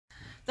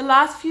The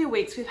last few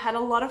weeks, we've had a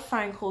lot of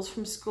phone calls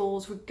from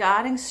schools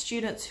regarding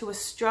students who are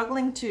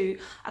struggling to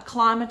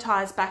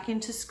acclimatise back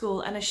into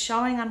school and are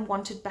showing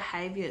unwanted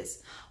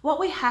behaviours. What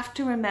we have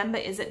to remember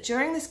is that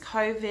during this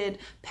COVID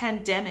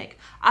pandemic,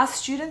 our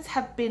students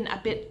have been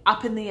a bit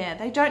up in the air.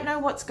 They don't know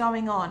what's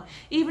going on.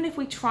 Even if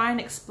we try and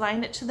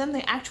explain it to them,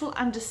 the actual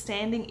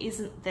understanding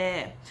isn't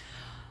there.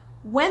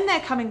 When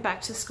they're coming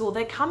back to school,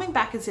 they're coming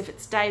back as if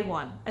it's day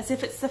one, as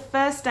if it's the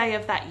first day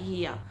of that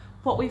year.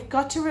 What we've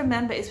got to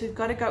remember is we've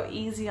got to go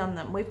easy on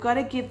them. We've got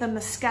to give them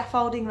the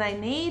scaffolding they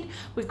need.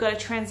 We've got to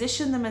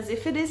transition them as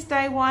if it is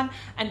day one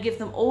and give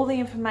them all the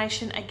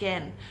information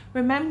again.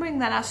 Remembering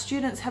that our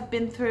students have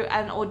been through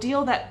an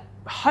ordeal that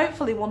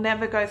hopefully will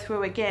never go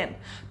through again.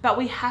 But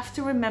we have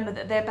to remember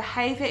that their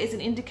behaviour is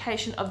an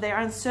indication of their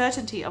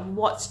uncertainty of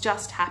what's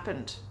just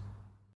happened.